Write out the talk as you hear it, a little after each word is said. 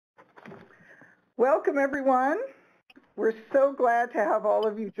Welcome, everyone. We're so glad to have all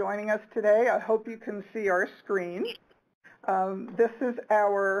of you joining us today. I hope you can see our screen. This is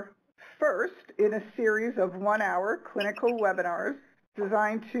our first in a series of one-hour clinical webinars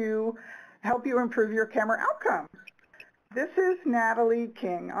designed to help you improve your KAMRA outcomes. This is Natalie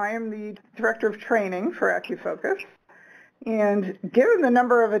King. I am the Director of Training for AcuFocus. And given the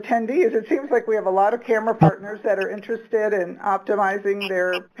number of attendees, it seems like we have a lot of KAMRA partners that are interested in optimizing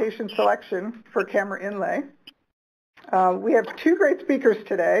their patient selection for KAMRA Inlay. We have two great speakers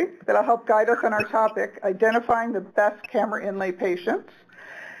today that will help guide us on our topic, identifying the best KAMRA Inlay patients.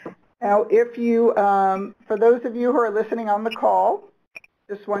 Now, if you, for those of you who are listening on the call,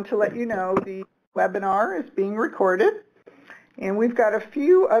 just want to let you know the webinar is being recorded. And we've got a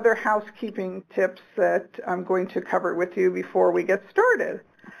few other housekeeping tips that I'm going to cover with you before we get started.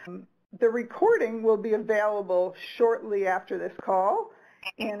 The recording will be available shortly after this call,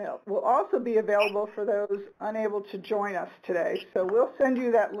 and it will also be available for those unable to join us today. So we'll send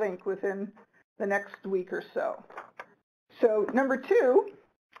you that link within the next week or so. So number two,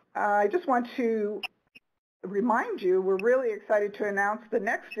 I just want to remind you, we're really excited to announce the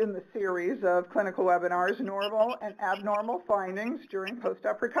next in the series of clinical webinars, normal and abnormal findings during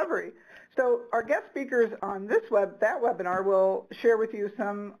post-op recovery. So our guest speakers on that webinar will share with you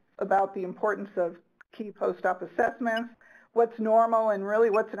some about the importance of key post-op assessments, what's normal and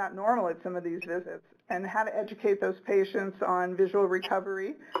really what's not normal at some of these visits, and how to educate those patients on visual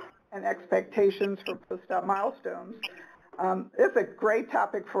recovery and expectations for post-op milestones. It's a great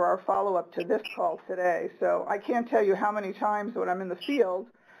topic for our follow-up to this call today. So I can't tell you how many times when I'm in the field,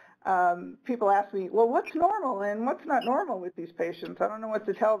 people ask me, well, what's normal and what's not normal with these patients? I don't know what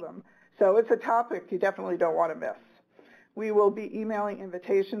to tell them. So it's a topic you definitely don't want to miss. We will be emailing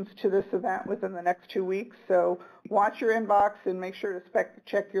invitations to this event within the next 2 weeks. So watch your inbox and make sure to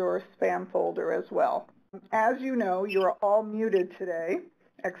check your spam folder as well. As you know, you're all muted today,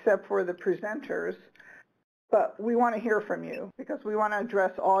 except for the presenters. But we want to hear from you because we want to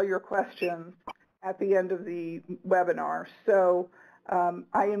address all your questions at the end of the webinar. So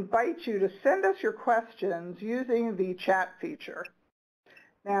I invite you to send us your questions using the chat feature.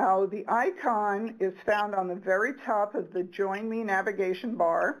 Now, the icon is found on the very top of the Join Me navigation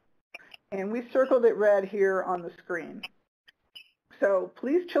bar, and we circled it red here on the screen. So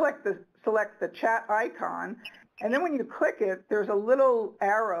please select the chat icon. And then when you click it, there's a little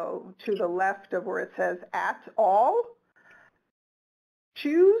arrow to the left of where it says at all.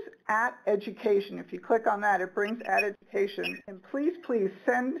 Choose at education. If you click on that, it brings at education. And please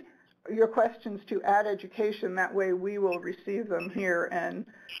send your questions to at education. That way we will receive them here and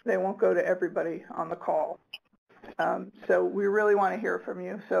they won't go to everybody on the call. So we really want to hear from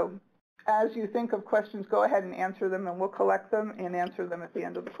you. So as you think of questions, go ahead and answer them and we'll collect them and answer them at the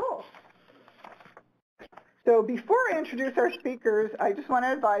end of the call. So before I introduce our speakers, I just want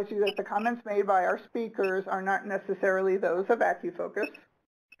to advise you that the comments made by our speakers are not necessarily those of AcuFocus.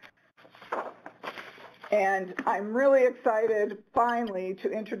 And I'm really excited, finally, to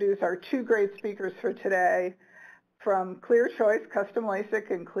introduce our two great speakers for today. From Clear Choice Custom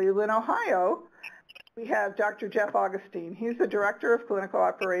LASIK in Cleveland, Ohio, we have Dr. Jeff Augustine. He's the Director of Clinical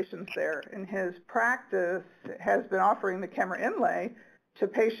Operations there, and his practice has been offering the KAMRA Inlay to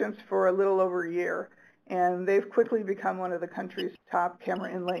patients for a little over a year. And they've quickly become one of the country's top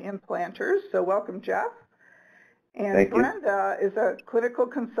KAMRA Inlay implanters. So welcome, Jeff. And Brenda is a clinical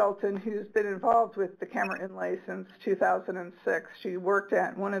consultant who's been involved with the KAMRA Inlay since 2006. She worked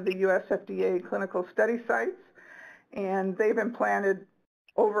at one of the US FDA clinical study sites, and they've implanted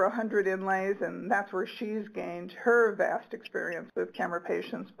over 100 inlays, and that's where she's gained her vast experience with KAMRA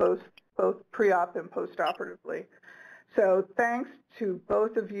patients, both pre-op and post-operatively. So thanks to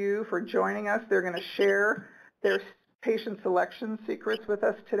both of you for joining us. They're going to share their patient selection secrets with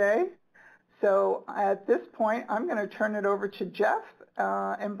us today. So at this point, I'm going to turn it over to Jeff.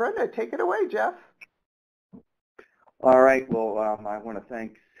 And Brenda, take it away, Jeff. All right. Well, I want to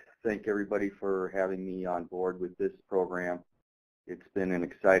thank everybody for having me on board with this program. It's been an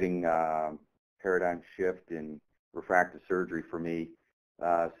exciting paradigm shift in refractive surgery for me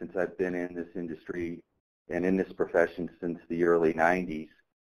since I've been in this industry and in this profession since the early 90s.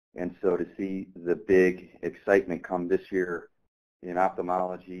 And so to see the big excitement come this year in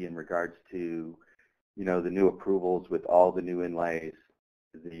ophthalmology in regards to, the new approvals with all the new inlays,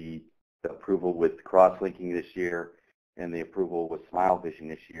 the approval with cross-linking this year, and the approval with Smile Vision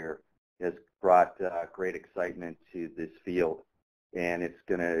this year has brought great excitement to this field. And it's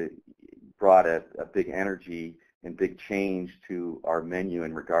brought a big energy and big change to our menu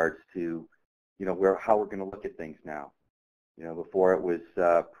in regards to how we're going to look at things now. Before it was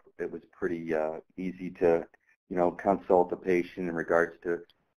it was pretty easy to, consult a patient in regards to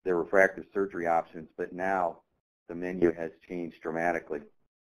their refractive surgery options, but now the menu has changed dramatically.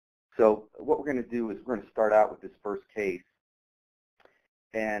 So what we're going to do is we're going to start out with this first case,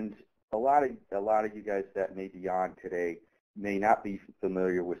 and a lot of you guys that may be on today may not be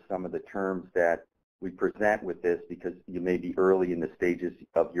familiar with some of the terms that we present with this because you may be early in the stages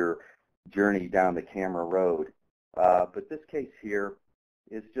of your journey down the KAMRA road. But this case here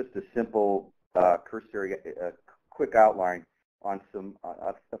is just a simple cursory, quick outline on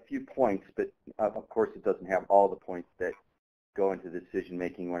a few points, but of course it doesn't have all the points that go into decision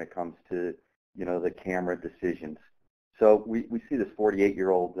making when it comes to the KAMRA decisions. So we see this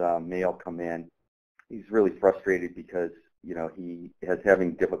 48-year-old male come in. He's really frustrated because he is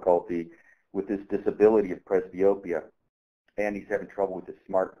having difficulty with this disability of presbyopia, and he's having trouble with his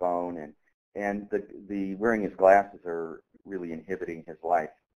smartphone, and the wearing his glasses are really inhibiting his life.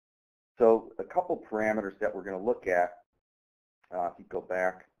 So a couple parameters that we're going to look at, if you go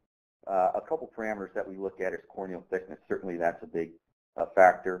back, a couple parameters that we look at is corneal thickness. Certainly that's a big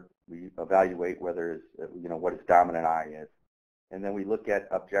factor. We evaluate whether what his dominant eye is. And then we look at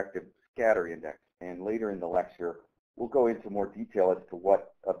objective scatter index. And later in the lecture, we'll go into more detail as to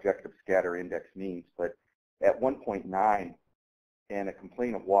what objective scatter index means. But at 1.9 and a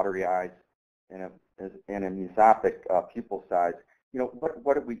complaint of watery eyes and a myopic pupil size,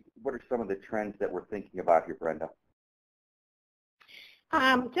 what are some of the trends that we're thinking about here, Brenda?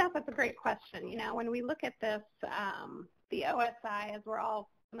 Jeff, that's a great question. When we look at this, the OSI, as we're all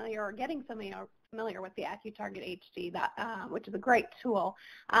familiar or getting familiar with the AccuTarget HD, which is a great tool,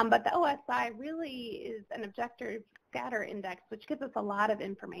 but the OSI really is an objective scatter index, which gives us a lot of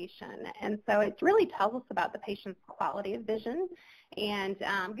information. And so it really tells us about the patient's quality of vision and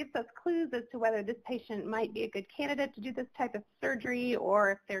gives us clues as to whether this patient might be a good candidate to do this type of surgery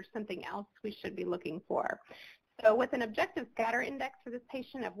or if there's something else we should be looking for. So with an objective scatter index for this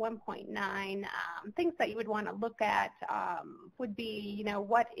patient of 1.9, things that you would want to look at would be,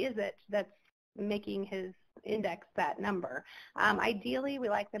 what is it that's making his index that number? Ideally, we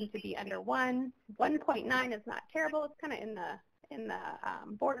like them to be under 1. 1.9 is not terrible. It's kind of in the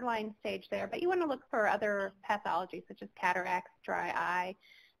borderline stage there, but you want to look for other pathologies such as cataracts, dry eye,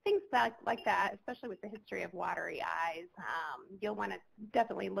 things like that, especially with the history of watery eyes. You'll want to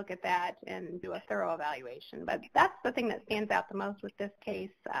definitely look at that and do a thorough evaluation. But that's the thing that stands out the most with this case.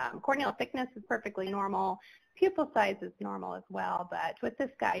 Corneal thickness is perfectly normal. Pupil size is normal as well. But with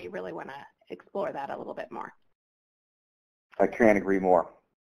this guy, you really want to explore that a little bit more. I can't agree more.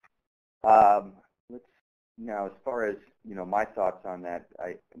 Now, as far as my thoughts on that,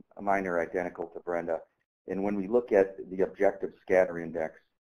 mine are identical to Brenda. And when we look at the objective scatter index,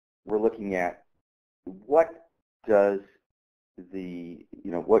 we're looking at what does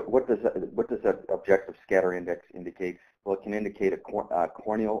what does that objective scatter index indicate? Well, it can indicate a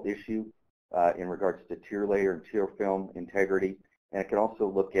corneal issue in regards to tear layer and tear film integrity, and it can also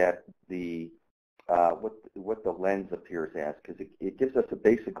look at the what the lens appears as, because it gives us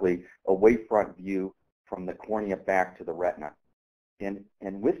basically a wavefront view from the cornea back to the retina. And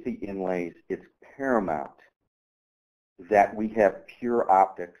with the inlays, it's paramount that we have pure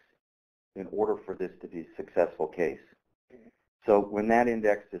optics in order for this to be a successful case. So when that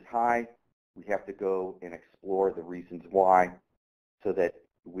index is high, we have to go and explore the reasons why so that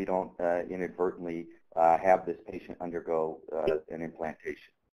we don't inadvertently have this patient undergo an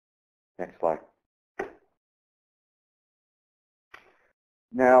implantation. Next slide.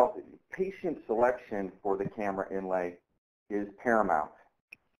 Now, patient selection for the KAMRA inlay is paramount,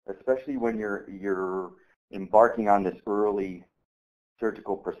 especially when you're embarking on this early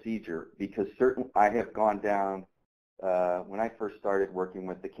surgical procedure, because I have gone down, when I first started working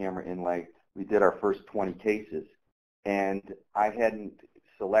with the KAMRA inlay, we did our first 20 cases, and I hadn't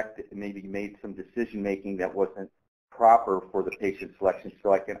maybe made some decision making that wasn't proper for the patient selection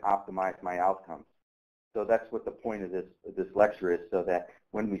so I can optimize my outcomes. So that's what the point of this lecture is, so that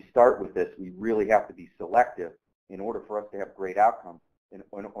when we start with this, we really have to be selective in order for us to have great outcomes, in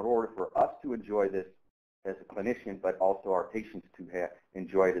order for us to enjoy this as a clinician, but also our patients to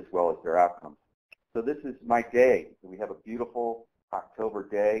enjoy it as well as their outcomes. So this is my day. We have a beautiful October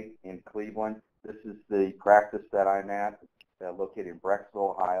day in Cleveland. This is the practice that I'm at, located in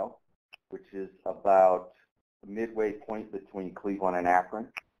Brecksville, Ohio, which is about the midway point between Cleveland and Akron.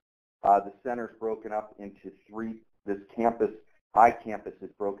 The center is broken up into this eye campus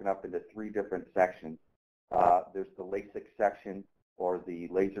is broken up into 3 different sections. There's the LASIK section, or the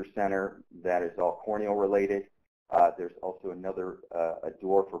laser center, that is all corneal related. There's also a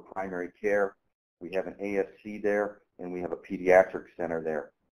door for primary care. We have an ASC there, and we have a pediatric center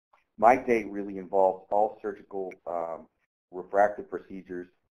there. My day really involves all surgical refractive procedures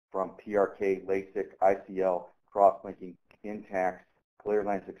from PRK, LASIK, ICL, cross-linking, intact, clear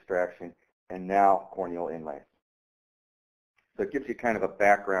lens extraction, and now corneal inlays. So it gives you kind of a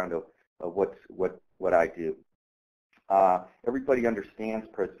background of what I do. Everybody understands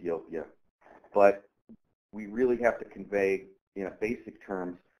presbyopia, but we really have to convey in a basic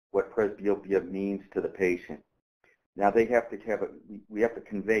terms what presbyopia means to the patient. Now we have to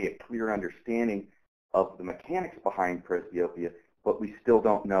convey a clear understanding of the mechanics behind presbyopia, but we still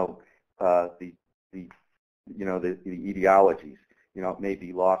don't know the etiologies. It may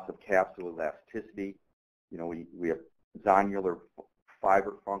be loss of capsule elasticity. We have zonular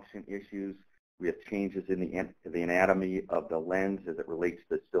fiber function issues. We have changes in the anatomy of the lens as it relates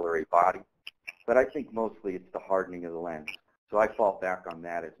to the ciliary body. But I think mostly it's the hardening of the lens. So I fall back on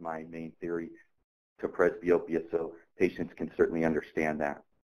that as my main theory to presbyopia, so patients can certainly understand that.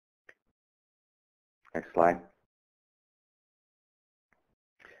 Next slide.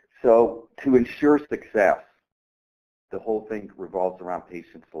 So to ensure success, the whole thing revolves around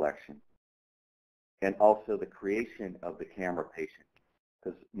patient selection and also the creation of the KAMRA patient.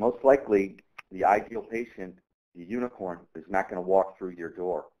 Because most likely, the ideal patient, the unicorn, is not going to walk through your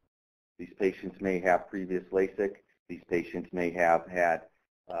door. These patients may have previous LASIK. These patients may have had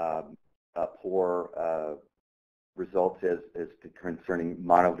poor results as concerning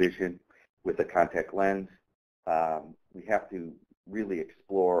monovision with a contact lens. We have to really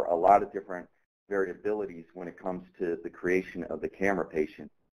explore a lot of different variabilities when it comes to the creation of the KAMRA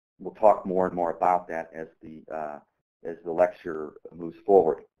patient. We'll talk more and more about that as the lecture moves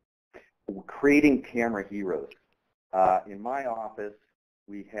forward. We're creating KAMRA heroes. In my office,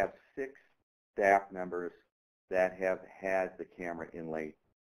 we have 6 staff members that have had the KAMRA inlay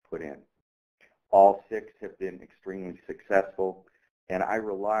put in. All 6 have been extremely successful, and I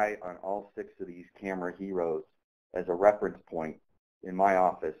rely on all 6 of these KAMRA heroes as a reference point in my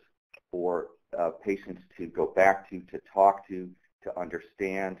office for patients to go back to talk to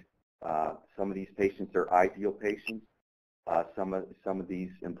understand. Some of these patients are ideal patients. Some of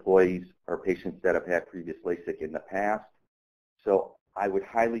these employees are patients that have had previous LASIK in the past. So I would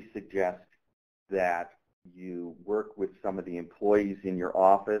highly suggest that you work with some of the employees in your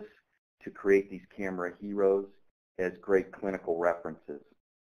office to create these KAMRA heroes as great clinical references.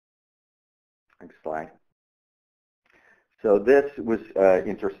 Next slide. So this was an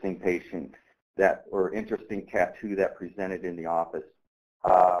interesting patient interesting tattoo that presented in the office.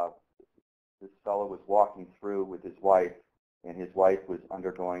 This fellow was walking through with his wife, and his wife was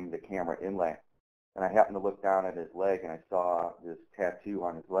undergoing the KAMRA inlay. And I happened to look down at his leg, and I saw this tattoo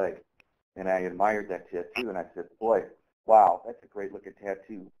on his leg. And I admired that tattoo, and I said, boy, wow, that's a great looking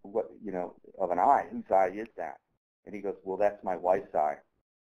tattoo, of an eye. Whose eye is that? And he goes, well, that's my wife's eye.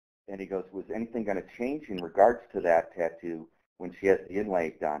 And he goes, was anything going to change in regards to that tattoo when she has the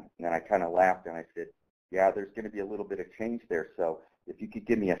inlay done? And then I kind of laughed, and I said, yeah, there's going to be a little bit of change there. So if you could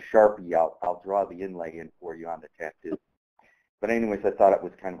give me a Sharpie, I'll draw the inlay in for you on the tattoo. But anyways, I thought it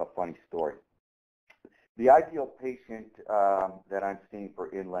was kind of a funny story. The ideal patient that I'm seeing for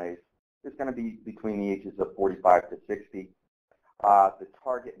inlays is going to be between the ages of 45 to 60. The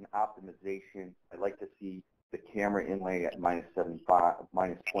target and optimization, I'd like to see the KAMRA inlay at minus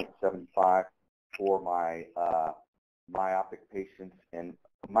 0.75 for my myopic patients and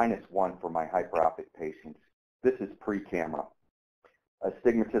 -1 for my hyperopic patients. This is pre-KAMRA.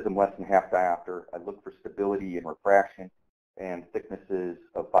 Astigmatism less than half diopter. I look for stability in refraction and thicknesses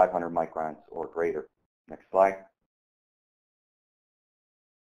of 500 microns or greater. Next slide.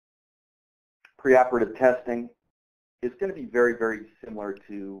 Preoperative testing is going to be very, very similar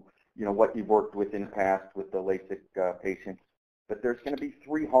to what you've worked with in the past with the LASIK patients, but there's going to be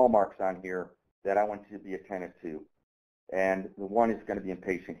 3 hallmarks on here that I want you to be attentive to, and the one is going to be in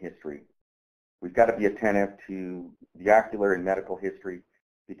patient history. We've got to be attentive to the ocular and medical history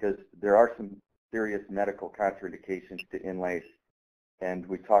because there are some serious medical contraindications to inlays, and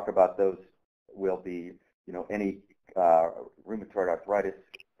we talk about those will be, any rheumatoid arthritis,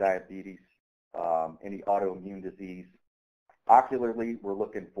 diabetes, any autoimmune disease. Ocularly, we're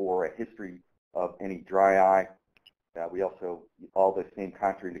looking for a history of any dry eye. We also, all the same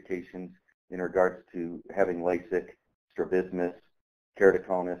contraindications in regards to having LASIK, strabismus,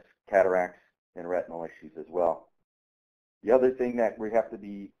 keratoconus, cataracts, and retinal issues as well. The other thing that we have to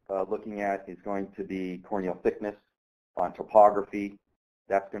be looking at is going to be corneal thickness on topography.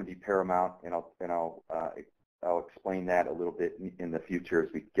 That's going to be paramount, and I'll explain that a little bit in the future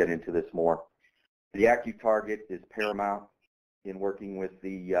as we get into this more. The AccuTarget is paramount in working with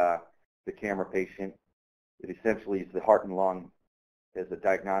the KAMRA patient. It essentially is the heart and lung as a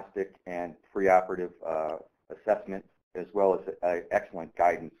diagnostic and preoperative assessment, as well as excellent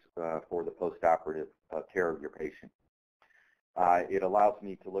guidance for the postoperative care of your patient. It allows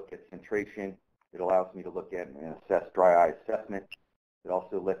me to look at centration. It allows me to look at and assess dry eye assessment. It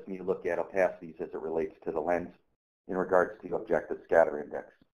also lets me look at opacities as it relates to the lens in regards to objective scatter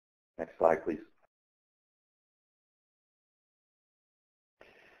index. Next slide, please.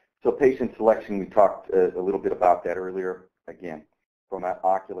 So patient selection, we talked a little bit about that earlier. Again, from an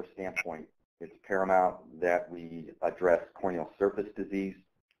ocular standpoint, it's paramount that we address corneal surface disease.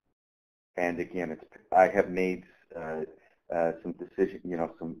 And again, I have made some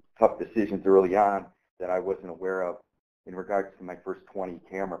tough decisions early on that I wasn't aware of in regards to my first 20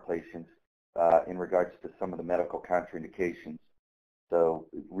 KAMRA patients in regards to some of the medical contraindications. So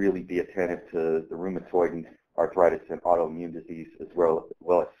really be attentive to the rheumatoid and arthritis and autoimmune disease as well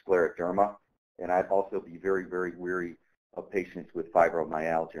as scleroderma. And I'd also be very, very wary of patients with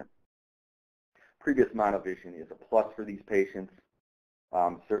fibromyalgia. Previous monovision is a plus for these patients.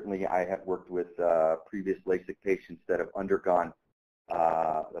 Certainly, I have worked with previous LASIK patients that have undergone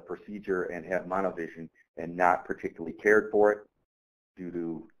the procedure and have monovision and not particularly cared for it due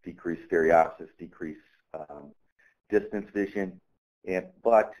to decreased stereopsis, decreased distance vision.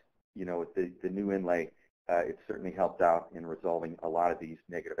 But you know, with the new Inlay, it certainly helped out in resolving a lot of these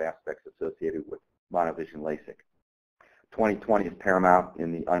negative aspects associated with monovision LASIK. 20/20 is paramount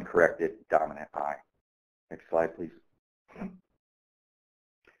in the uncorrected dominant eye. Next slide, please.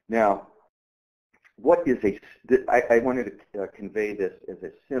 Now, what is I wanted to convey this as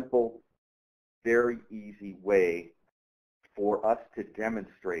a simple, very easy way for us to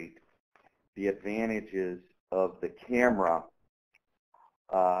demonstrate the advantages of the KAMRA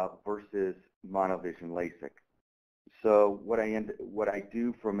versus monovision LASIK. So what I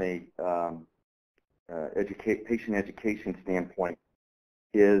do from a patient education standpoint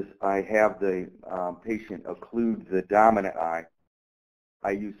is I have the patient occlude the dominant eye.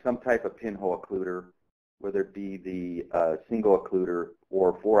 I use some type of pinhole occluder, whether it be the single occluder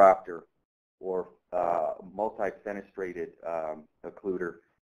or 4-opter or multi-fenestrated occluder.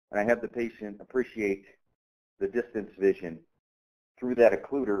 And I have the patient appreciate the distance vision through that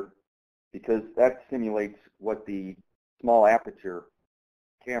occluder because that simulates what the small aperture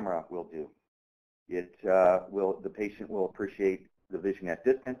KAMRA will do. The patient will appreciate the vision at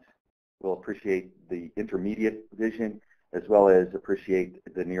distance, will appreciate the intermediate vision, as well as appreciate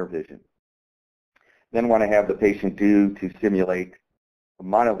the near vision. Then what I have the patient do to simulate a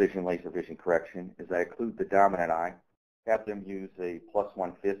monovision laser vision correction is I occlude the dominant eye, have them use a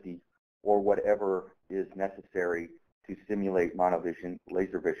 +150 or whatever is necessary to simulate monovision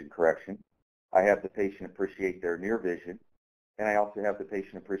laser vision correction. I have the patient appreciate their near vision, and I also have the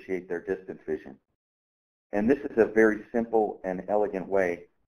patient appreciate their distance vision. And this is a very simple and elegant way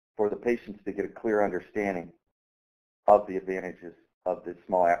for the patients to get a clear understanding of the advantages of this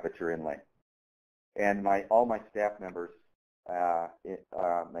small aperture Inlay. And all my staff members,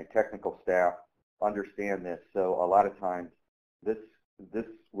 my technical staff, understand this. So a lot of times this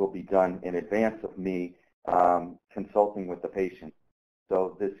will be done in advance of me consulting with the patient.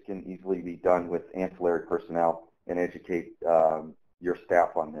 So this can easily be done with ancillary personnel and educate your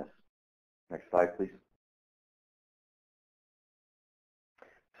staff on this. Next slide, please.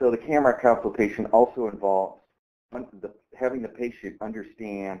 So the KAMRA consultation also involves having the patient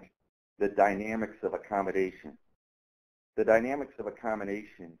understand the dynamics of accommodation. The dynamics of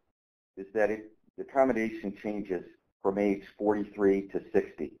accommodation is that the accommodation changes from age 43 to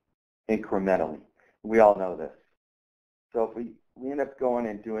 60 incrementally. We all know this. So if we end up going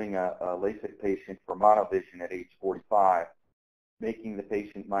and doing a LASIK patient for monovision at age 45, making the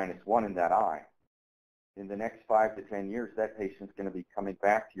patient -1 in that eye, in the next 5 to 10 years, that patient's going to be coming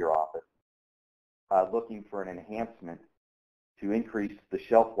back to your office looking for an enhancement to increase the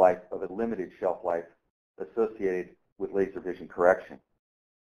shelf life of a limited shelf life associated with laser vision correction.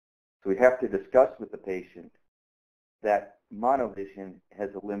 So we have to discuss with the patient that monovision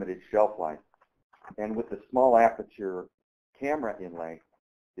has a limited shelf life. And with the small aperture KAMRA Inlay,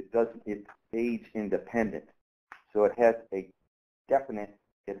 it's age independent. So it has a definite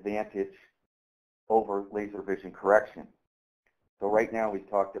advantage over laser vision correction. So right now we've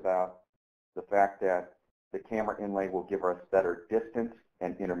talked about the fact that the KAMRA Inlay will give us better distance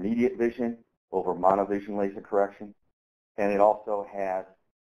and intermediate vision over monovision laser correction. And it also has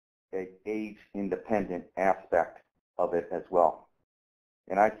an age-independent aspect of it as well.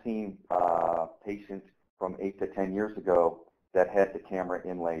 And I've seen patients from 8 to 10 years ago that had the KAMRA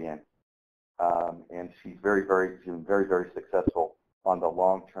Inlay in. And she's been very, very successful on the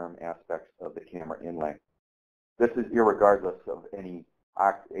long-term aspects of the KAMRA Inlay. This is irregardless of any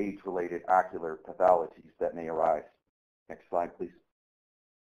age-related ocular pathologies that may arise. Next slide, please.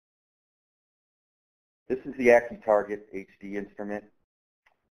 This is the AccuTarget HD instrument.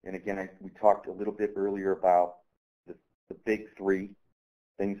 And again, we talked a little bit earlier about the big three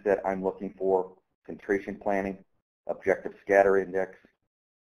things that I'm looking for: concentration planning, objective scatter index,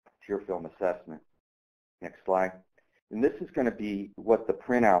 tear film assessment. Next slide. And this is going to be what the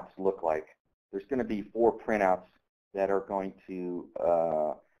printouts look like. There's going to be 4 printouts that are going to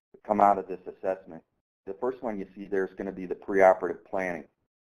come out of this assessment. The first one you see there is going to be the preoperative planning.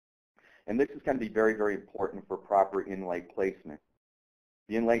 And this is going to be very, very important for proper inlay placement.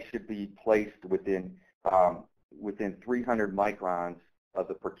 The inlay should be placed within 300 microns of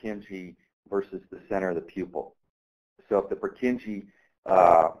the Purkinje versus the center of the pupil. So if the Purkinje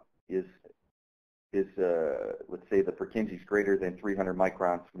let's say the Purkinje is greater than 300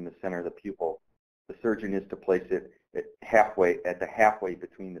 microns from the center of the pupil, the surgeon is to place it at the halfway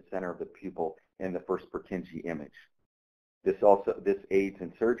between the center of the pupil and the first Purkinje image. This aids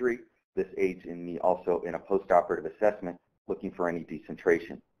in surgery. This aids also in a postoperative assessment, looking for any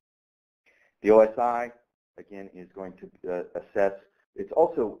decentration. The OSI, again, is going to assess. It's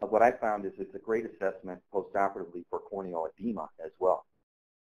also, what I found is it's a great assessment postoperatively for corneal edema as well.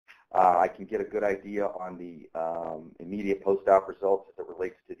 I can get a good idea on the immediate post-op results as it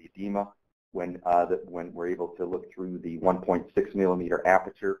relates to the edema when we're able to look through the 1.6 millimeter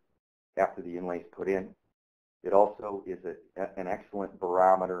aperture after the inlay is put in. It also is an excellent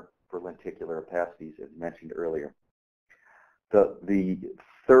barometer for lenticular opacities, as mentioned earlier. The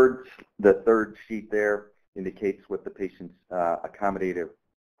third sheet there indicates what the patient's accommodative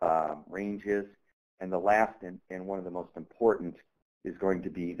range is, and the last and one of the most important is going to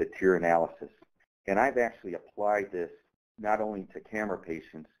be the tear analysis. And I've actually applied this not only to KAMRA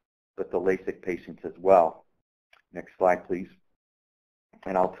patients, but the LASIK patients as well. Next slide, please.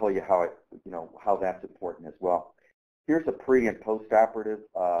 And I'll tell you how that's important as well. Here's a pre and post-operative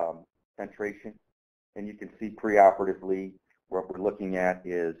centration, and you can see preoperatively what we're looking at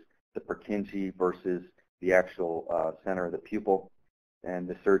is the Purkinje versus the actual center of the pupil, and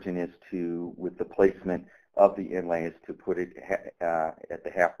the surgeon is to, with the placement of the inlay, is to put it at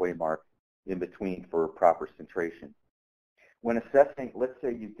the halfway mark in between for proper centration. When assessing, let's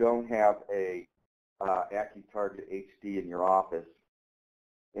say you don't have a AccuTarget HD in your office,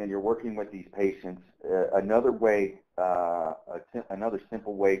 and you're working with these patients, another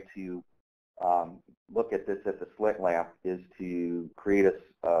simple way to look at this as a slit lamp is to create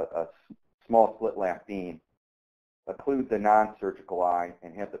a small slit lamp beam, occlude the non-surgical eye,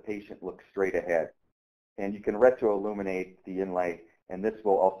 and have the patient look straight ahead. And you can retro-illuminate the inlay, and this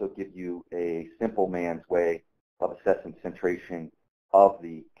will also give you a simple man's way of assessing centration of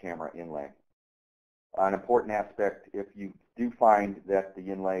the KAMRA inlay. An important aspect, if you do find that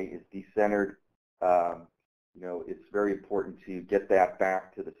the inlay is decentered, it's very important to get that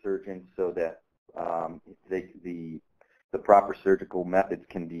back to the surgeon so that the proper surgical methods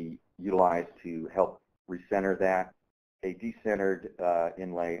can be utilized to help recenter that. A decentered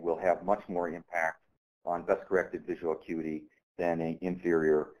inlay will have much more impact on best-corrected visual acuity than an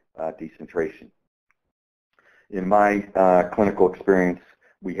inferior decentration. In my clinical experience,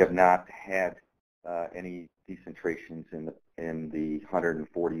 we have not had any decentrations in the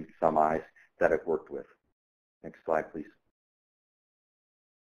 140 some eyes that I've worked with. Next slide, please.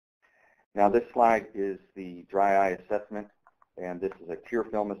 Now this slide is the dry eye assessment, and this is a tear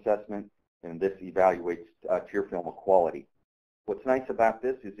film assessment, and this evaluates tear film quality. What's nice about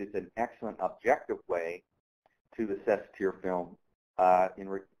this is it's an excellent objective way to assess tear film.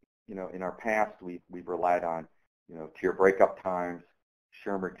 In our past, we've relied on tear breakup times,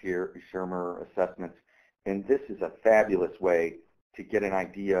 Schirmer assessments, and this is a fabulous way to get an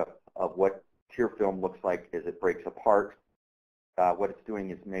idea of what tear film looks like as it breaks apart. What it's doing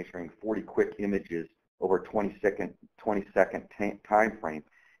is measuring 40 quick images over a 20-second time frame,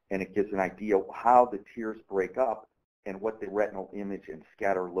 and it gives an idea of how the tears break up and what the retinal image and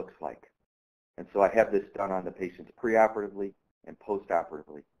scatter looks like. And so I have this done on the patients preoperatively and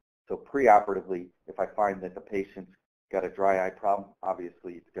postoperatively. So preoperatively, if I find that the patient's got a dry eye problem,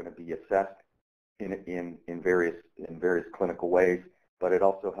 obviously it's going to be assessed in various clinical ways, but it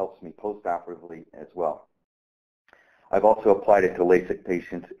also helps me postoperatively as well. I've also applied it to LASIK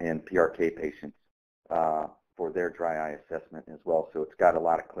patients and PRK patients for their dry eye assessment as well, so it's got a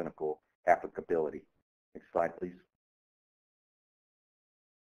lot of clinical applicability. Next slide, please.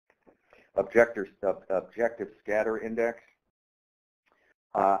 Objective scatter index.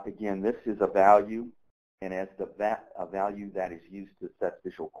 Again, this is a value, and as a value that is used to assess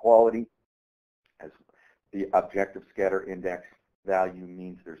visual quality. As The objective scatter index value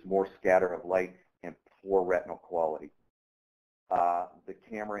means there's more scatter of light and poor retinal quality. The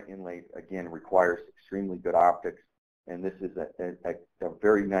KAMRA inlay, again, requires extremely good optics, and this is a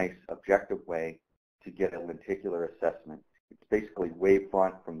very nice objective way to get a lenticular assessment. It's basically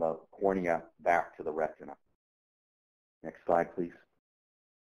wavefront from the cornea back to the retina. Next slide, please.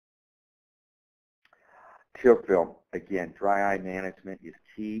 Tear film, again, dry eye management is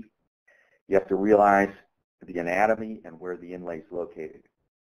key. You have to realize the anatomy and where the inlay is located.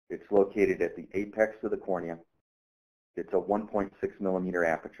 It's located at the apex of the cornea. It's a 1.6 millimeter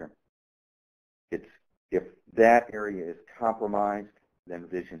aperture. If that area is compromised, then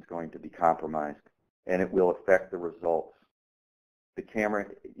vision is going to be compromised, and it will affect the results. The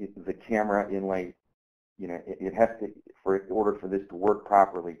KAMRA inlay, you know, it has to, in order for this to work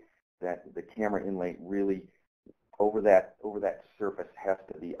properly, that the KAMRA inlay really over that surface has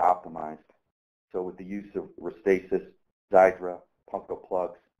to be optimized. So with the use of Restasis, Xydra, punctal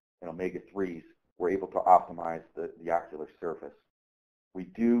plugs, and omega-3s, we're able to optimize the ocular surface. We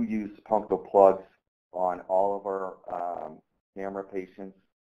do use punctal plugs on all of our KAMRA patients.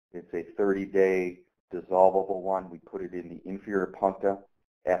 It's a 30-day dissolvable one. We put it in the inferior puncta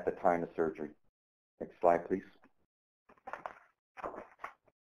at the time of surgery. Next slide, please.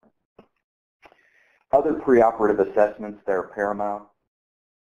 Other preoperative assessments that are paramount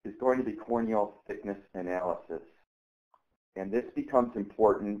is going to be corneal thickness analysis. And this becomes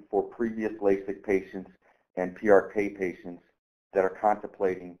important for previous LASIK patients and PRK patients that are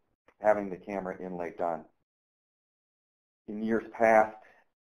contemplating having the KAMRA inlay done. In years past,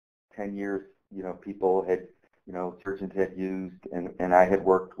 10 years, you know, people had, you know, surgeons had used, and I had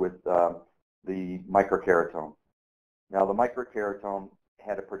worked with the microkeratome. Now, the microkeratome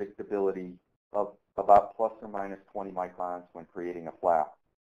had a predictability of about plus or minus 20 microns when creating a flap.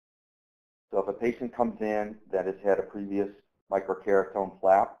 So if a patient comes in that has had a previous microkeratome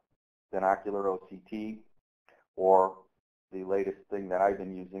flap, then ocular OCT, or the latest thing that I've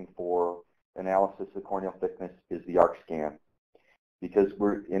been using for analysis of corneal thickness is the arc scan. Because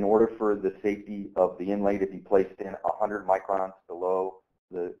in order for the safety of the inlay to be placed in 100 microns below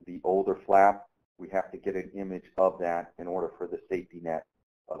the older flap, we have to get an image of that in order for the safety net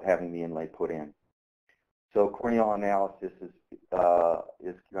of having the inlay put in. So corneal analysis is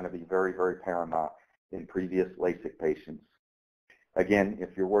going to be very, very paramount in previous LASIK patients. Again,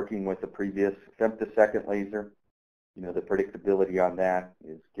 if you're working with a previous femtosecond laser, you know, the predictability on that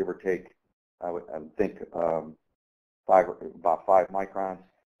is give or take, I would think, about 5 microns.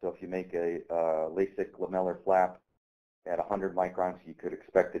 So if you make a LASIK lamellar flap at 100 microns, you could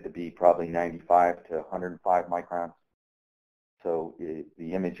expect it to be probably 95 to 105 microns. So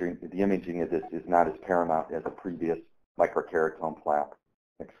the imaging of this is not as paramount as a previous microkeratome flap.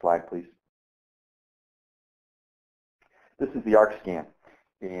 Next slide, please. This is the arc scan,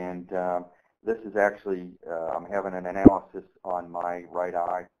 and this is actually, I'm having an analysis on my right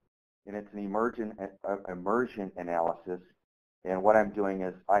eye, and it's an immersion analysis. And what I'm doing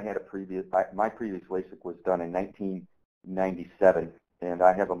is my previous LASIK was done in 1997, and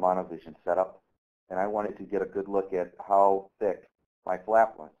I have a monovision setup. And I wanted to get a good look at how thick my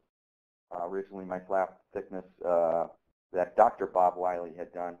flap was. Originally, my flap thickness that Dr. Bob Wiley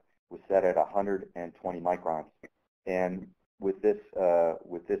had done was set at 120 microns. And with this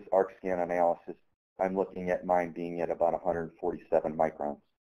arc scan analysis, I'm looking at mine being at about 147 microns.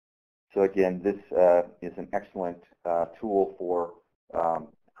 So again, this is an excellent tool for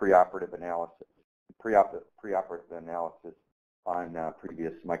preoperative analysis on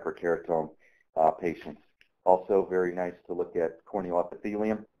previous microkeratome patients. Also very nice to look at corneal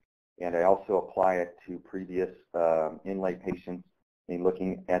epithelium, and I also apply it to previous inlay patients in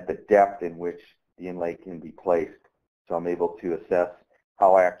looking at the depth in which the inlay can be placed. So I'm able to assess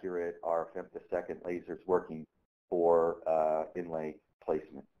how accurate are femtosecond lasers working for inlay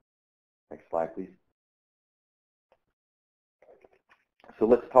placement. Next slide, please. So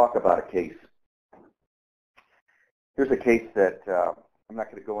let's talk about a case. Here's a case that I'm not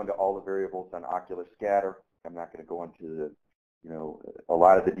going to go into all the variables on ocular scatter. I'm not going to go into a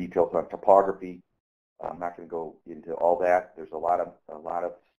lot of the details on topography. I'm not going to go into all that. There's a lot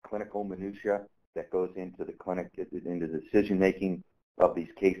of clinical minutia that goes into the decision making of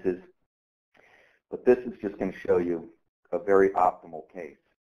these cases. But this is just going to show you a very optimal case.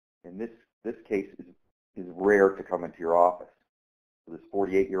 And this case is rare to come into your office. So this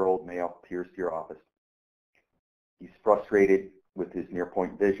 48-year-old male appears to your office. He's frustrated with his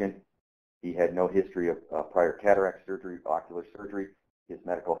near-point vision. He had no history of prior cataract surgery, ocular surgery. His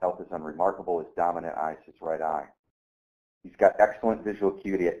medical health is unremarkable. His dominant eye is his right eye. He's got excellent visual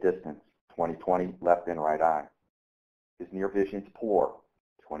acuity at distance. 20/20 left and right eye. His near vision's poor,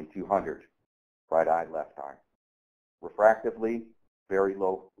 2200, right eye, left eye. Refractively, very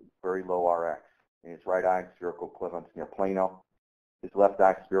low RX. In his right eye, spherical equivalent is near plano. His left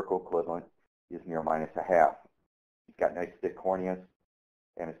eye spherical equivalent is near -0.5. He's got nice thick corneas,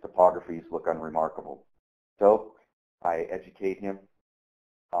 and his topographies look unremarkable. So I educate him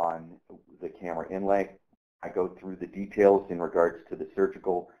on the KAMRA Inlay. I go through the details in regards to the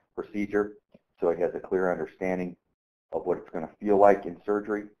surgical procedure, so he has a clear understanding of what it's going to feel like in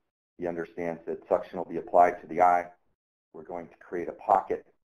surgery. He understands that suction will be applied to the eye. We're going to create a pocket.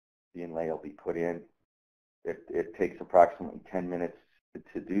 The inlay will be put in. It takes approximately 10 minutes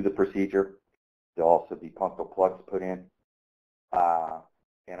to do the procedure. There'll also be punctal plugs put in.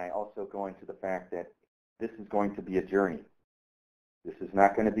 And I also go into the fact that this is going to be a journey. This is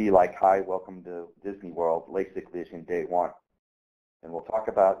not going to be like, hi, welcome to Disney World, LASIK vision day one. And we'll talk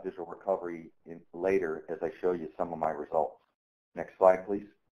about visual recovery later as I show you some of my results. Next slide, please.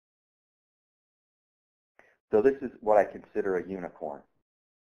 So this is what I consider a unicorn.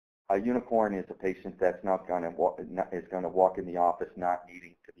 A unicorn is a patient that's not going to walk in the office not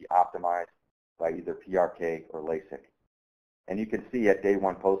needing to be optimized by either PRK or LASIK. And you can see at day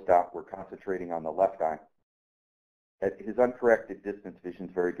one post-op, we're concentrating on the left eye. His uncorrected distance vision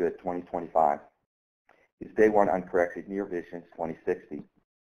is very good, 20/25. His day one uncorrected near vision is 20/60.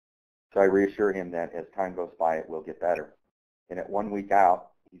 So I reassure him that as time goes by, it will get better. And at 1 week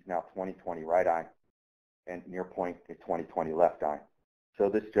out, he's now 20/20 right eye and near point at 20/20 left eye. So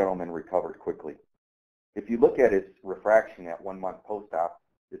this gentleman recovered quickly. If you look at his refraction at 1 month post-op,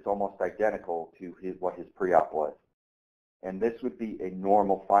 it's almost identical to what his pre-op was. And this would be a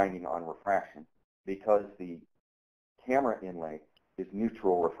normal finding on refraction because the KAMRA inlay is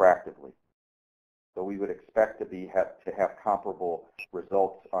neutral refractively. So we would expect to have comparable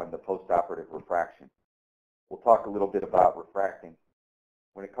results on the postoperative refraction. We'll talk a little bit about refracting.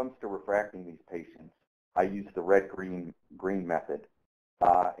 When it comes to refracting these patients, I use the red-green method.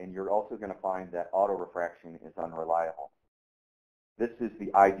 And you're also going to find that auto-refraction is unreliable. This is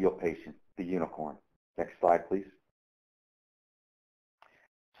the ideal patient, the unicorn. Next slide, please.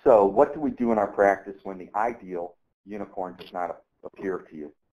 So what do we do in our practice when the ideal unicorn does not appear to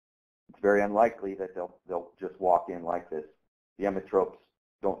you? It's very unlikely that they'll just walk in like this. The emmetropes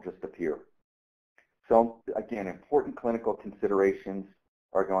don't just appear. So again, important clinical considerations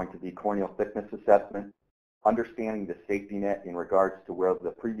are going to be corneal thickness assessment, understanding the safety net in regards to where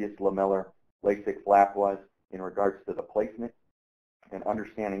the previous lamellar LASIK flap was in regards to the placement, and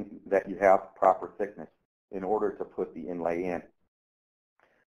understanding that you have proper thickness in order to put the inlay in.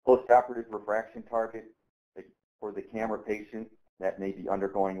 Postoperative refraction target for the KAMRA patient that may be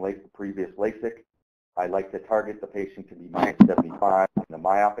undergoing previous LASIK, I like to target the patient to be -75 in the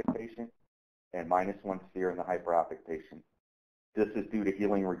myopic patient and -1 sphere in the hyperopic patient. This is due to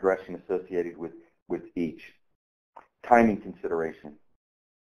healing regression associated with each. Timing consideration.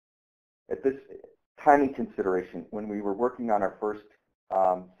 At this timing consideration, when we were working on our first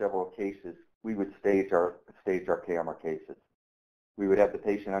several cases, we would stage our KAMRA cases. We would have the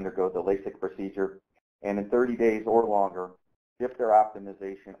patient undergo the LASIK procedure, and in 30 days or longer, if their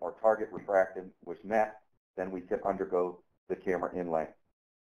optimization or target refraction was met, then we could undergo the KAMRA inlay.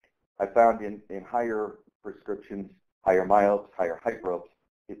 I found in higher prescriptions, higher myopes, higher hyperopes,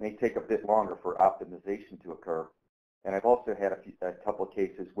 it may take a bit longer for optimization to occur. And I've also had a couple of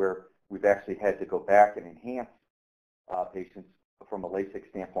cases where we've actually had to go back and enhance patients from a LASIK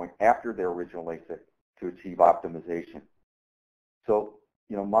standpoint after their original LASIK to achieve optimization. So,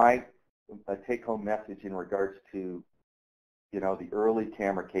 my take-home message in regards to, the early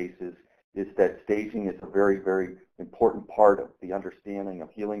KAMRA cases is that staging is a very, very important part of the understanding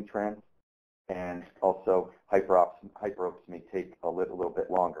of healing trends, and also hyperopes may take a little bit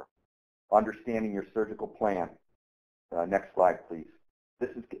longer. Understanding your surgical plan. Next slide, please.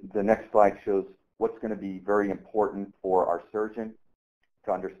 The next slide shows what's going to be very important for our surgeon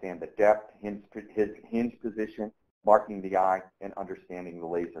to understand the depth, hinge position, marking the eye, and understanding the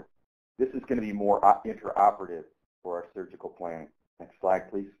laser. This is going to be more interoperative for our surgical planning. Next slide,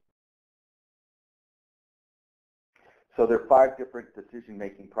 please. So there are 5 different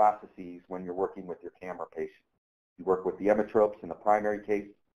decision-making processes when you're working with your KAMRA patient. You work with the emmetropes in the primary case.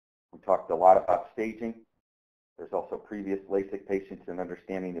 We talked a lot about staging. There's also previous LASIK patients and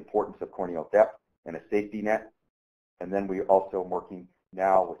understanding the importance of corneal depth and a safety net. And then we also am working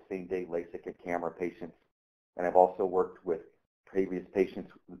now with same-day LASIK and KAMRA patients. And I've also worked with previous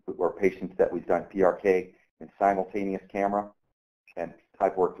patients or patients that we've done PRK and simultaneous KAMRA. And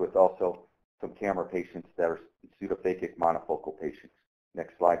I've worked with also some KAMRA patients that are pseudophakic monofocal patients.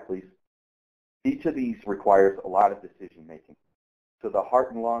 Next slide, please. Each of these requires a lot of decision making. So the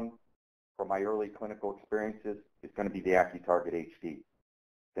heart and lung, from my early clinical experiences, is going to be the AccuTarget HD.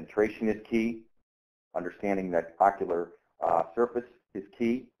 Centration is key. Understanding that ocular surface is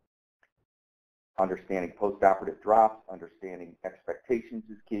key. Understanding postoperative drops, understanding expectations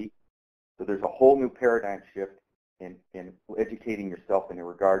is key. So there's a whole new paradigm shift in educating yourself in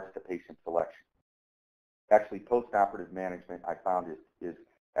regards to patient selection. Actually, postoperative management, I found, is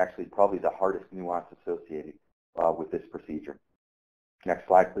actually probably the hardest nuance associated with this procedure. Next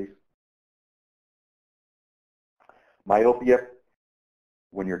slide, please. Myopia.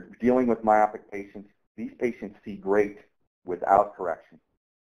 When you're dealing with myopic patients, these patients see great without correction.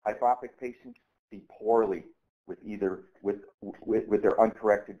 Hypopic patients see poorly with either with their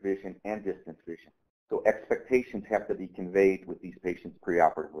uncorrected vision and distance vision. So expectations have to be conveyed with these patients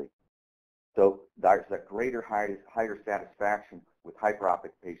preoperatively. So there's a greater higher satisfaction with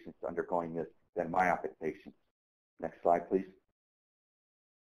hyperopic patients undergoing this than myopic patients. Next slide, please.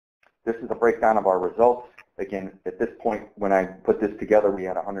 This is a breakdown of our results. Again, at this point, when I put this together, we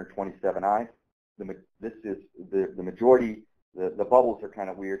had 127 eyes. This is the majority. The bubbles are kind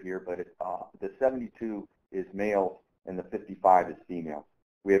of weird here, but the 72 is males and the 55 is female.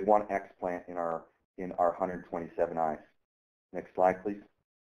 We had one explant in our 127 eyes. Next slide, please.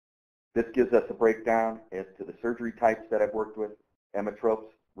 This gives us a breakdown as to the surgery types that I've worked with: emmetropes,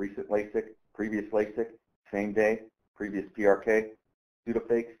 recent LASIK, previous LASIK, same day, previous PRK,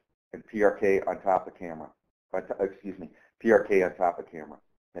 pseudofakes, and PRK on top of KAMRA. PRK on top of KAMRA.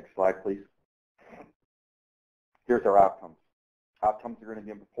 Next slide, please. Here's our outcomes. Outcomes are going to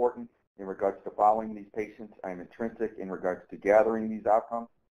be important in regards to following these patients. I'm intrinsic in regards to gathering these outcomes.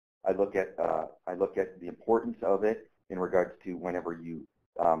 I look at the importance of it in regards to whenever you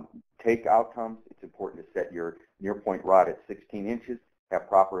take outcomes. It's important to set your near point rod at 16 inches, have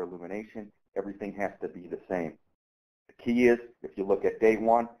proper illumination. Everything has to be the same. The key is, if you look at day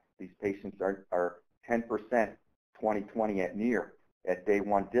one, these patients are 10% 20/20 at near. At day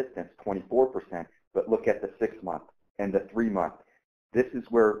one distance, 24%. But look at the 6-month and the 3-month. This is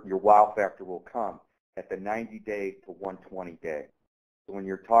where your wow factor will come at the 90-day to 120-day. So when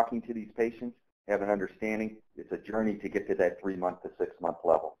you're talking to these patients, have an understanding it's a journey to get to that 3-month to 6-month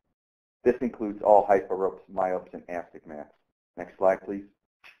level. This includes all hyperopes, myopes, and astigmats. Next slide, please.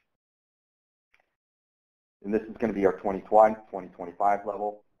 And this is going to be our 2020, 2025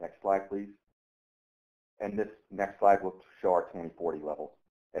 level. Next slide, please. And this next slide will show our 2040 levels.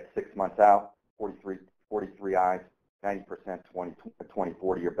 At 6 months out, 43 eyes, 90%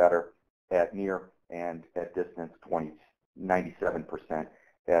 20/40 or better at near, and at distance 97%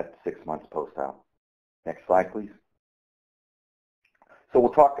 at 6 months post-out. Next slide, please. So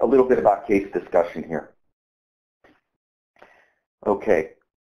we'll talk a little bit about case discussion here. Okay,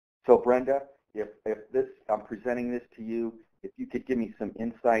 so Brenda, if I'm presenting this to you, if you could give me some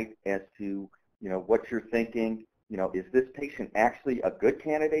insight as to what you're thinking. Is this patient actually a good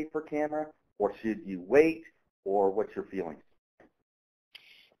candidate for KAMRA, or should you wait, or what's your feelings?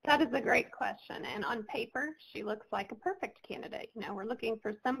 That is a great question, and on paper, she looks like a perfect candidate. We're looking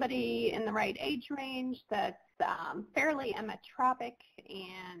for somebody in the right age range that's fairly emmetropic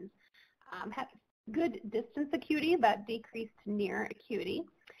and has good distance acuity but decreased near acuity.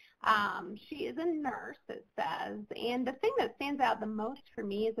 She is a nurse, it says, and the thing that stands out the most for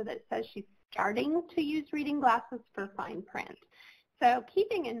me is that it says she's starting to use reading glasses for fine print. So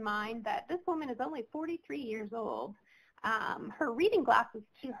keeping in mind that this woman is only 43 years old, her reading glasses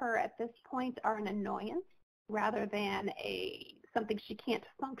to her at this point are an annoyance rather than something she can't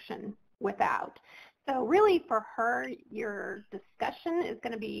function without. So really for her, your discussion is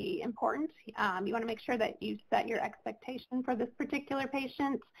going to be important. You want to make sure that you set your expectation for this particular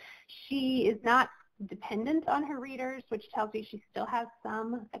patient. She is not dependent on her readers, which tells you she still has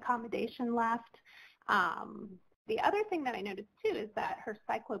some accommodation left. The other thing that I noticed too is that her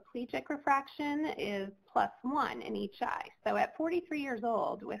cycloplegic refraction is +1 in each eye. So at 43 years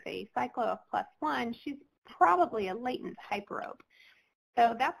old with a cyclo of +1, she's probably a latent hyperope.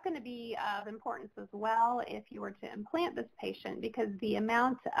 So that's going to be of importance as well if you were to implant this patient, because the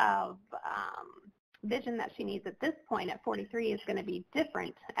amount of vision that she needs at this point at 43 is going to be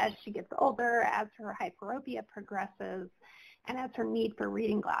different as she gets older, as her hyperopia progresses, and as her need for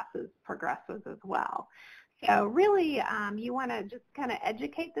reading glasses progresses as well. So really, you want to just kind of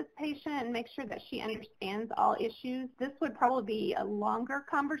educate this patient and make sure that she understands all issues. This would probably be a longer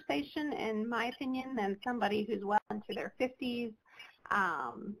conversation, in my opinion, than somebody who's well into their 50s.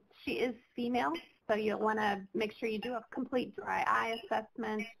 She is female, So you'll want to make sure you do a complete dry eye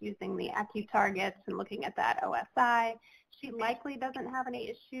assessment using the AccuTargets and looking at that OSI. She likely doesn't have any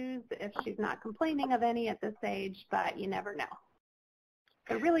issues if she's not complaining of any at this age, but you never know.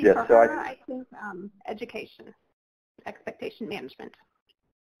 So really for her, I think education, expectation management.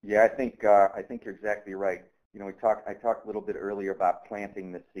 Yeah, I think you're exactly right. You know, I talked a little bit earlier about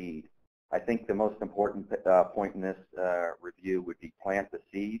planting the seed. I think the most important point in this review would be plant the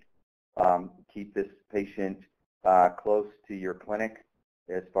seed. Keep this patient close to your clinic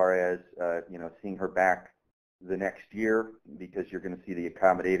as far as you know, seeing her back the next year, because you're going to see the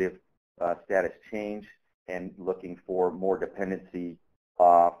accommodative status change and looking for more dependency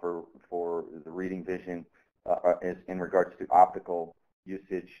for the reading vision in regards to optical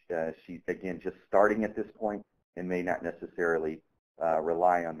usage. She's, again, just starting at this point and may not necessarily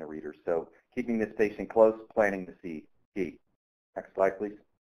rely on the reader. So keeping this patient close, planting the seed, key. Next slide, please.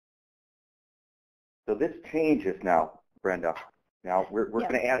 So this changes now, Brenda. Now we're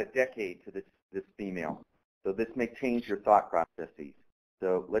going to add a decade to this female. So this may change your thought processes.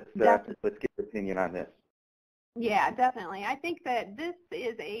 So let's get your opinion on this. Yeah, definitely. I think that this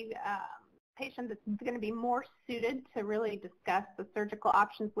is a patient that's going to be more suited to really discuss the surgical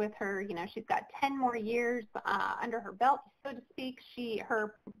options with her. You know, she's got 10 more years under her belt, so to speak.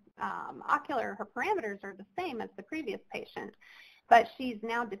 Her parameters are the same as the previous patient, but she's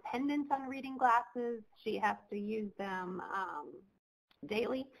now dependent on reading glasses. She has to use them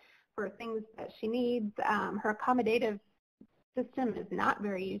daily for things that she needs. Her accommodative system is not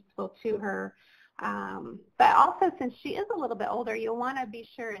very useful to her. But also, since she is a little bit older, you'll want to be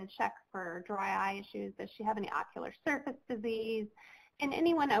sure and check for dry eye issues. Does she have any ocular surface disease? And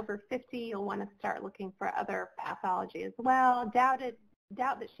anyone over 50, you'll want to start looking for other pathology as well. Doubt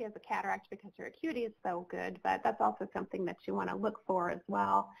that she has a cataract because her acuity is so good, but that's also something that you want to look for as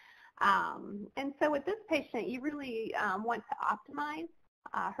well. And so with this patient, you really want to optimize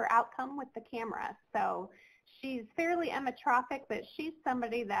her outcome with the KAMRA. So she's fairly emmetropic, but she's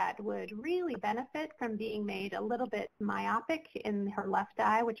somebody that would really benefit from being made a little bit myopic in her left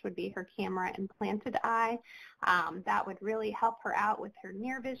eye, which would be her KAMRA implanted eye. That would really help her out with her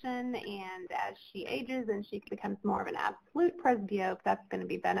near vision, and as she ages and she becomes more of an absolute presbyope, that's going to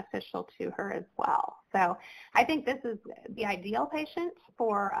be beneficial to her as well. So I think this is the ideal patient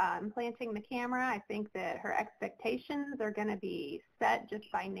for implanting the KAMRA. I think that her expectations are going to be set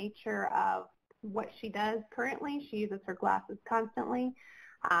just by nature of what she does currently. She uses her glasses constantly,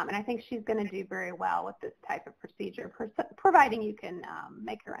 and I think she's going to do very well with this type of procedure, providing you can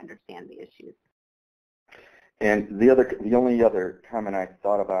make her understand the issues. And the only other comment I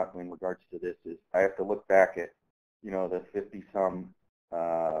thought about in regards to this is I have to look back at, you know, the 50-some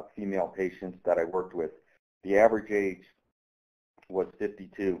female patients that I worked with. The average age was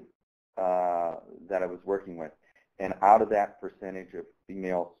 52 that I was working with, and out of that percentage of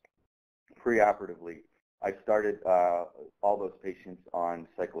females preoperatively, I started all those patients on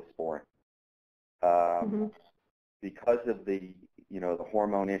cyclosporin. Because of the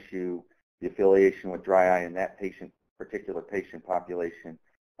hormone issue, the affiliation with dry eye in that particular patient population,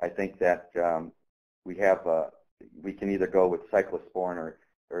 I think that we can either go with cyclosporin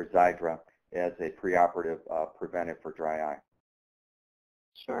or Xiidra as a preoperative preventive for dry eye.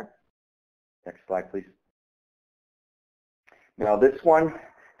 Sure. Next slide, please. Now this one,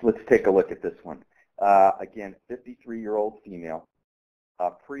 let's take a look at this one. Again, 53-year-old female,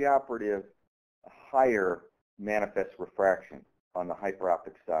 preoperative higher manifest refraction on the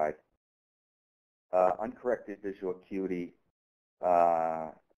hyperopic side, uncorrected visual acuity,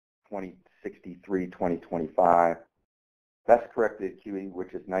 2063, 2025. Best corrected acuity,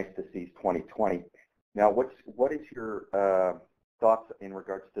 which is nice to see, is 2020. Now, what is your thoughts in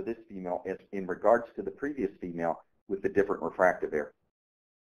regards to this female as in regards to the previous female with the different refractive error?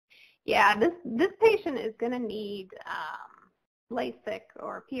 Yeah, this patient is going to need LASIK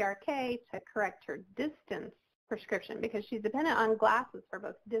or PRK to correct her distance prescription because she's dependent on glasses for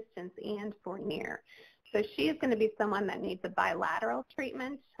both distance and for near. So she is going to be someone that needs a bilateral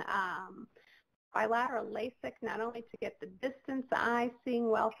treatment. Bilateral LASIK, not only to get the distance eye seeing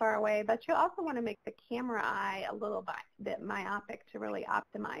well far away, but you also want to make the KAMRA eye a little bit myopic to really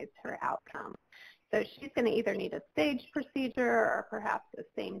optimize her outcome. So she's going to either need a staged procedure or perhaps a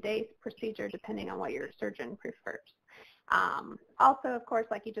same-day procedure, depending on what your surgeon prefers. Also, of course,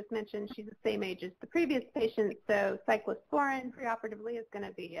 like you just mentioned, she's the same age as the previous patient, so cyclosporin preoperatively is going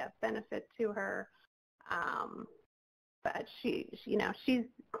to be a benefit to her. But she's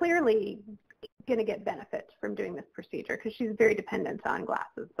clearly going to get benefit from doing this procedure because she's very dependent on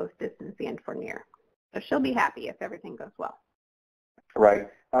glasses, both distance and for near. So she'll be happy if everything goes well. Right.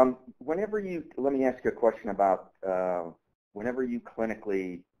 Let me ask you a question about whenever you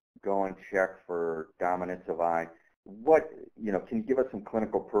clinically go and check for dominance of eye, can you give us some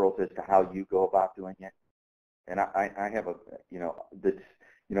clinical pearls as to how you go about doing it? And I have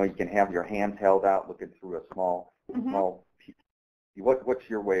you can have your hands held out looking through a small piece. What's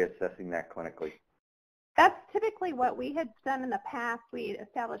your way of assessing that clinically? That's typically what we had done in the past. We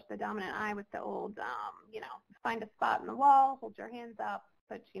established the dominant eye with the old, find a spot in the wall, hold your hands up,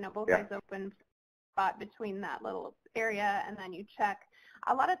 put, both eyes open, spot between that little area, and then you check.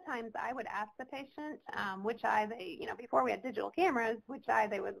 A lot of times I would ask the patient which eye they, before we had digital cameras, which eye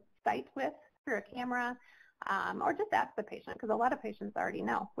they would sight with through a camera, or just ask the patient, because a lot of patients already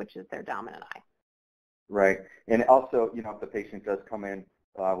know which is their dominant eye. Right. And also, if the patient does come in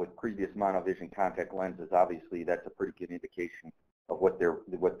with previous monovision contact lenses, obviously that's a pretty good indication of what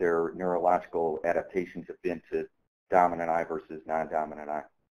their neurological adaptations have been to dominant eye versus non-dominant eye.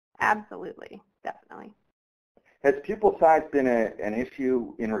 Absolutely, definitely. Has pupil size been an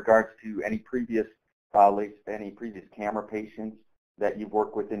issue in regards to any previous KAMRA patients that you've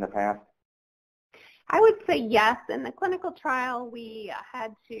worked with in the past? I would say yes. In the clinical trial, we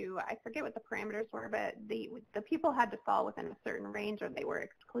had to, I forget what the parameters were, but the people had to fall within a certain range or they were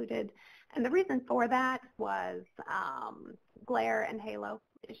excluded. And the reason for that was glare and halo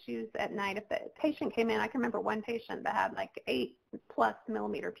issues at night. If the patient came in, I can remember one patient that had like 8+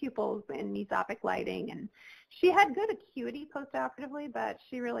 millimeter pupils in mesopic lighting, and she had good acuity postoperatively, but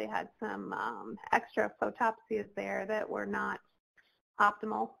she really had some extra photopsias there that were not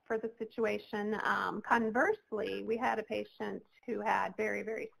optimal for the situation. Conversely, we had a patient who had very,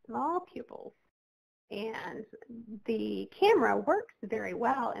 very small pupils, and the camera works very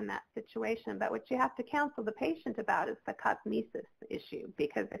well in that situation, but what you have to counsel the patient about is the cosmesis issue,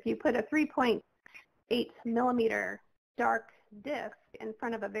 because if you put a 3.8 millimeter dark disc in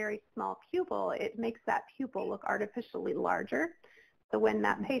front of a very small pupil, it makes that pupil look artificially larger. So when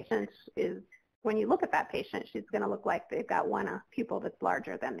that patient is when you look at that patient, she's going to look like they've got one pupil that's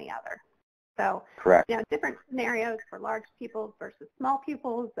larger than the other. So, correct. Different scenarios for large pupils versus small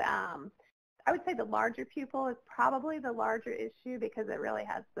pupils. I would say the larger pupil is probably the larger issue because it really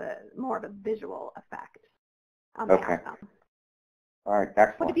has more of a visual effect on the outcome. All right,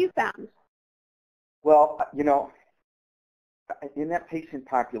 excellent. What have you found? Well, in that patient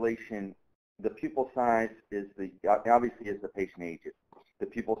population, the pupil size is obviously as the patient ages, the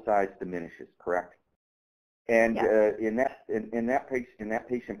pupil size diminishes, correct? And yes. in that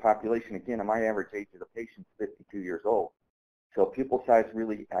patient population, again, my average age of the patient is 52 years old. So pupil size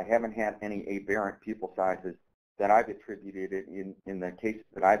really, I haven't had any aberrant pupil sizes that I've attributed in the cases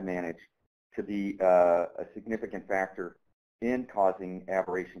that I've managed to be a significant factor in causing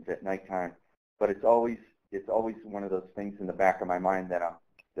aberrations at nighttime. But it's always one of those things in the back of my mind that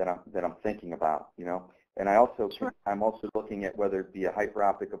I'm thinking about, And I'm also looking at whether it be a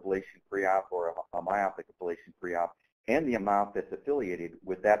hyperopic ablation pre-op or a myopic ablation pre-op, and the amount that's affiliated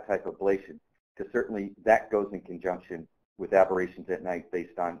with that type of ablation, because certainly that goes in conjunction with aberrations at night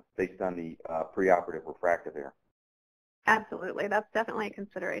based on the preoperative refractive error. Absolutely, that's definitely a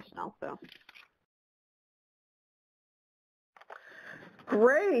consideration also.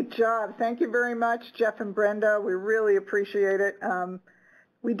 Great job. Thank you very much, Jeff and Brenda. We really appreciate it.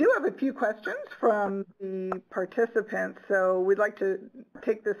 We do have a few questions from the participants, so we'd like to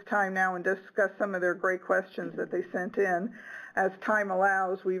take this time now and discuss some of their great questions that they sent in. As time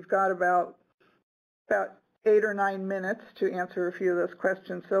allows, we've got about 8 or 9 minutes to answer a few of those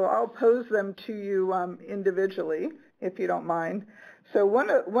questions, so I'll pose them to you individually, if you don't mind. So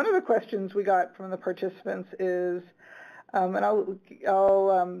one of the questions we got from the participants is, and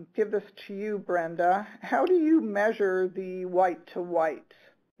I'll give this to you, Brenda. How do you measure the white to white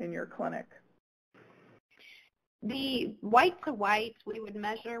in your clinic? The white to white we would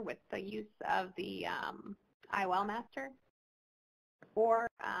measure with the use of the IOL master, or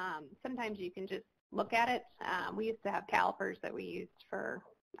sometimes you can just look at it. We used to have calipers that we used for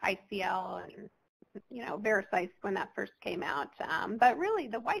ICL and Verisight when that first came out. But really,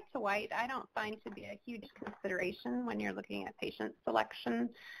 the white to white I don't find to be a huge consideration when you're looking at patient selection.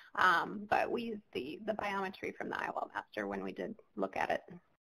 But we used the biometry from the IOL master when we did look at it.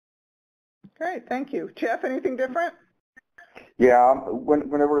 Great, thank you. Jeff, anything different? Yeah,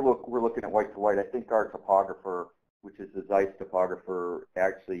 whenever we're looking at white to white, I think our topographer, which is the Zeiss topographer,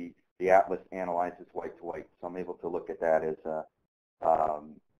 actually the Atlas analyzes white to white, so I'm able to look at that as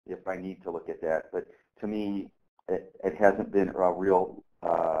if I need to look at that. But to me, it hasn't been a real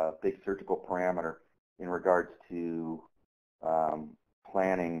big surgical parameter in regards to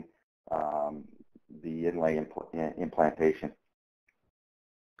planning the inlay implantation.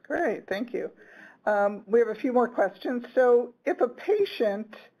 Great, thank you. We have a few more questions. So if a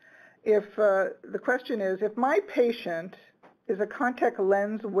patient, the question is, if my patient is a contact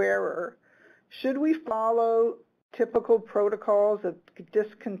lens wearer, should we follow typical protocols of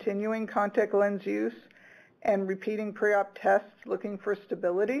discontinuing contact lens use and repeating pre-op tests looking for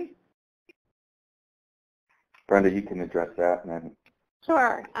stability? Brenda, you can address that. And then.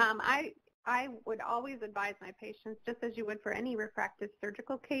 Sure. I would always advise my patients, just as you would for any refractive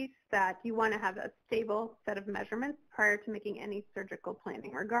surgical case, that you want to have a stable set of measurements prior to making any surgical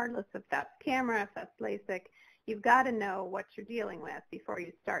planning, regardless if that's KAMRA, if that's LASIK. You've got to know what you're dealing with before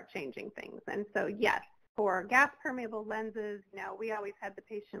you start changing things. And so, yes, for gas-permeable lenses, we always had the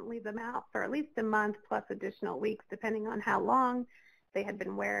patient leave them out for at least a month plus additional weeks, depending on how long they had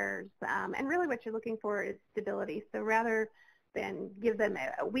been wearers. And really what you're looking for is stability. So rather than give them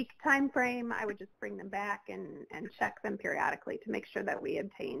a week time frame, I would just bring them back and check them periodically to make sure that we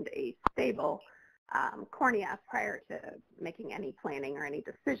obtained a stable cornea prior to making any planning or any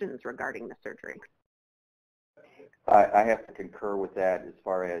decisions regarding the surgery. I have to concur with that as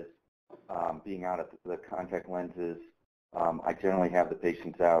far as being out of the contact lenses. I generally have the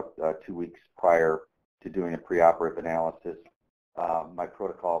patients out 2 weeks prior to doing a preoperative analysis. My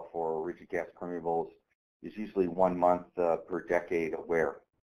protocol for rigid gas permeables is usually 1 month per decade of wear.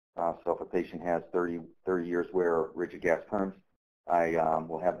 So if a patient has 30 years wear of rigid gas perms, I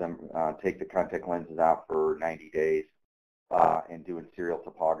will have them take the contact lenses out for 90 days and do a serial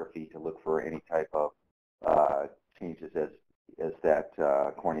topography to look for any type of changes as that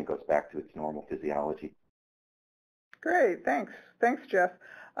cornea goes back to its normal physiology. Great, thanks. Thanks, Jeff.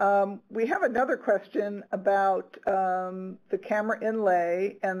 We have another question about the KAMRA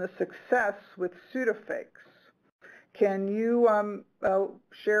Inlay and the success with pseudofakes. Can you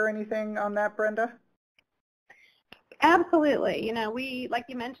share anything on that, Brenda? Absolutely. Like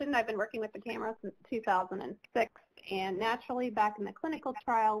you mentioned, I've been working with the KAMRA since 2006, and naturally back in the clinical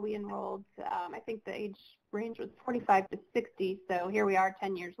trial we enrolled, I think the age range was 45 to 60, so here we are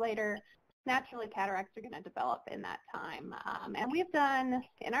 10 years later. Naturally, cataracts are going to develop in that time. And we've done,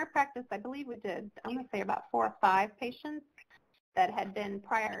 in our practice, I believe we did, I'm going to say about 4 or 5 patients that had been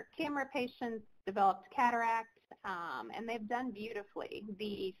prior KAMRA patients, developed cataract, and they've done beautifully.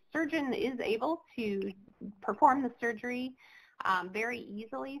 The surgeon is able to perform the surgery very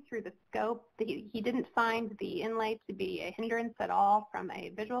easily through the scope. He didn't find the inlay to be a hindrance at all from a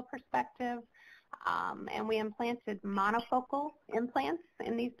visual perspective. And we implanted monofocal implants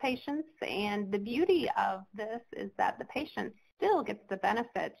in these patients, and the beauty of this is that the patient still gets the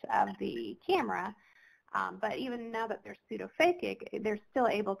benefit of the KAMRA, but even now that they're pseudophakic, they're still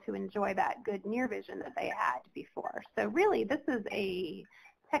able to enjoy that good near vision that they had before. So really, this is a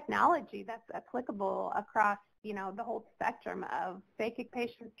technology that's applicable across, the whole spectrum of phakic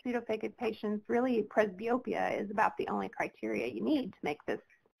patients, pseudophakic patients. Really, presbyopia is about the only criteria you need to make this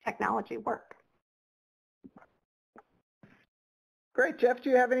technology work. Great. Jeff, do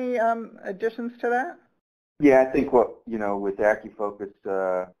you have any additions to that? Yeah, I think with AcuFocus,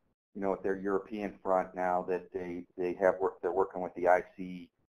 with their European front now that they're working with the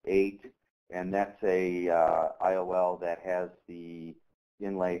IC8, and that's a IOL that has the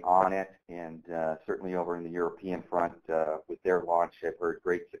inlay on it, and certainly over in the European front with their launch, I've heard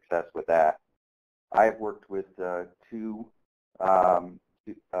great success with that. I've worked with two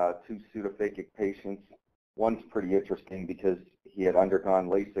pseudophakic patients. One's pretty interesting because he had undergone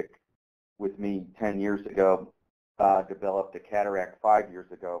LASIK with me 10 years ago, developed a cataract 5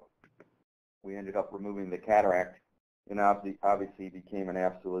 years ago. We ended up removing the cataract, and obviously became an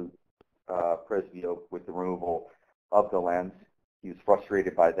absolute presbyope with the removal of the lens. He was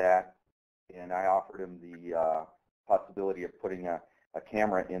frustrated by that, and I offered him the possibility of putting a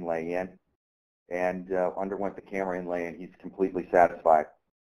KAMRA inlay in, and underwent the KAMRA inlay, and he's completely satisfied.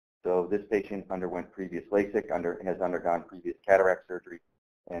 So this patient underwent previous LASIK, has undergone previous cataract surgery,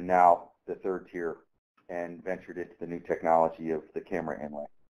 and now the third tier, and ventured into the new technology of the KAMRA inlay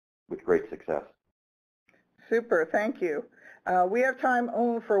with great success. Super, thank you. We have time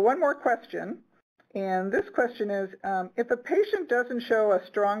only for one more question, and this question is, if a patient doesn't show a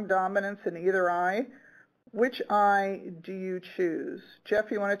strong dominance in either eye, which eye do you choose? Jeff,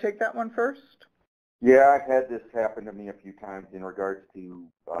 you want to take that one first? Yeah, I've had this happen to me a few times in regards to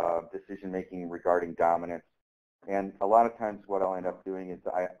decision-making regarding dominance. And a lot of times what I'll end up doing is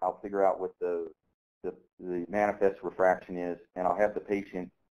I'll figure out what the manifest refraction is, and I'll have the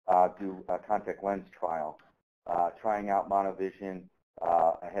patient do a contact lens trial, trying out monovision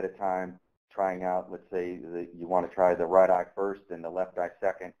ahead of time, trying out, let's say, you want to try the right eye first and the left eye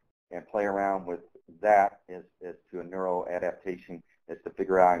second, and play around with that as to a neuroadaptation as to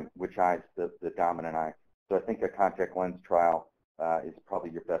figure out which eye is the dominant eye. So I think a contact lens trial is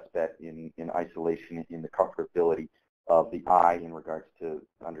probably your best bet in isolation in the comfortability of the eye in regards to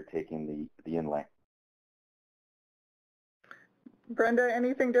undertaking the inlay. Brenda,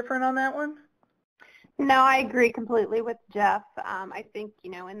 anything different on that one? No, I agree completely with Jeff. I think,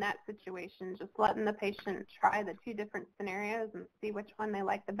 in that situation, just letting the patient try the two different scenarios and see which one they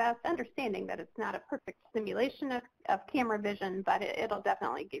like the best, understanding that it's not a perfect simulation of camera vision, but it'll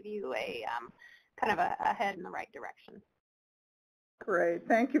definitely give you a kind of a head in the right direction. Great.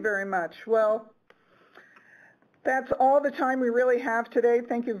 Thank you very much. Well, that's all the time we really have today.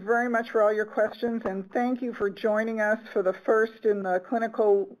 Thank you very much for all your questions, and thank you for joining us for the first in the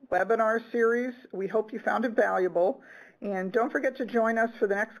clinical webinar series. We hope you found it valuable. And don't forget to join us for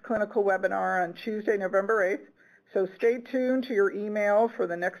the next clinical webinar on Tuesday, November 8th. So stay tuned to your email for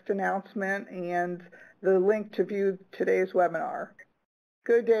the next announcement and the link to view today's webinar.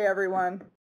 Good day, everyone.